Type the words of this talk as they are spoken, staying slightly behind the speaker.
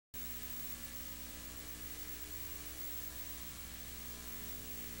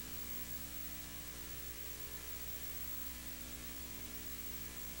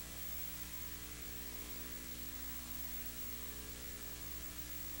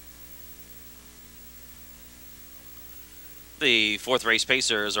The fourth race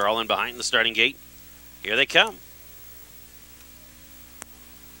pacers are all in behind the starting gate. Here they come.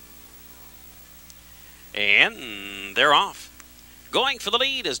 And they're off. Going for the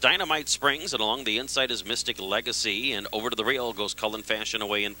lead is Dynamite Springs, and along the inside is Mystic Legacy, and over to the rail goes Cullen Fashion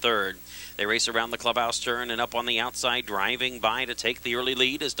away in third. They race around the clubhouse turn, and up on the outside, driving by to take the early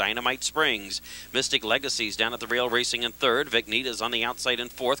lead is Dynamite Springs. Mystic Legacy's down at the rail racing in third. Vic Nita's on the outside in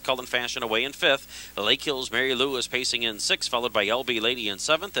fourth. Cullen Fashion away in fifth. Lake Hills Mary Lou is pacing in sixth, followed by LB Lady in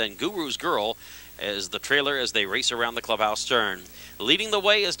seventh, and Guru's Girl as the trailer as they race around the clubhouse turn. Leading the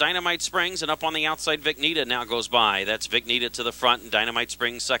way is Dynamite Springs, and up on the outside, Vic Nita now goes by. That's Vic Nita to the front, and Dynamite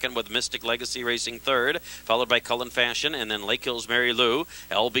Springs second with Mystic Legacy racing third, followed by Cullen Fashion, and then Lake Hills Mary Lou.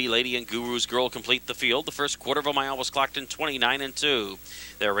 LB Lady and Guru's Girl complete the field. The first quarter of a mile was clocked in 29-2.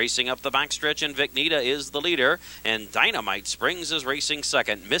 They're racing up the backstretch, and Vic Nita is the leader, and Dynamite Springs is racing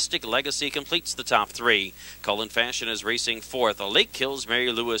second. Mystic Legacy completes the top three. Cullen Fashion is racing fourth. Lake Hills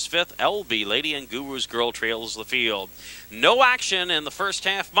Mary Lou is fifth. LB Lady and Guru's Girl trails the field. No action in the first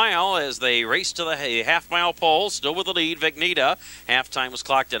half mile as they race to the half-mile pole. Still with the lead, Vic Nita. Halftime was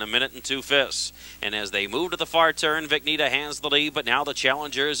clocked in 1 minute and 2 fifths. And as they move to the far turn, Vic Nita has the lead, but now the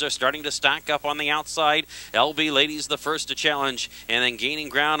challengers are starting to stack up on the outside. LB Lady's the first to challenge, and then gaining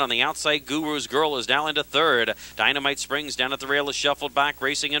ground on the outside, Guru's Girl is now into third. Dynamite Springs down at the rail is shuffled back,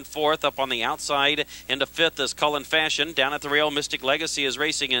 racing in fourth. Up on the outside into fifth is Cullen Fashion. Down at the rail, Mystic Legacy is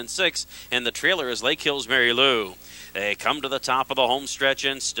racing in sixth, and the trailer is Lake Hills Mary Lou. They come to the top of the home stretch,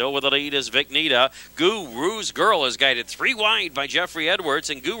 and still with the lead is Vic Nita. Guru's Girl is guided 3 wide by Jeffrey Edwards,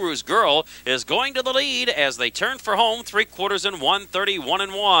 and Guru's Girl is going to the lead as they turn for home, 3/4 and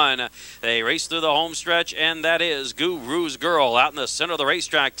 1:31-1. They race through the home stretch, and that is Guru's Girl out in the center of the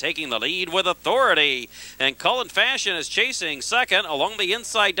racetrack, taking the lead with authority. And Cullen Fashion is chasing second. Along the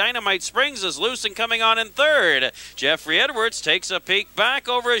inside, Dynamite Springs is loose and coming on in third. Jeffrey Edwards takes a peek back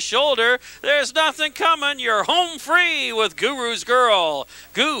over his shoulder. There's nothing coming. You're home free with Guru's Girl.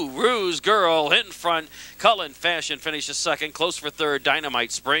 Guru's Girl in front. Cullen Fashion finishes second. Close for third,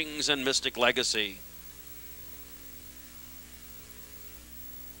 Dynamite Springs and Mystic Legacy.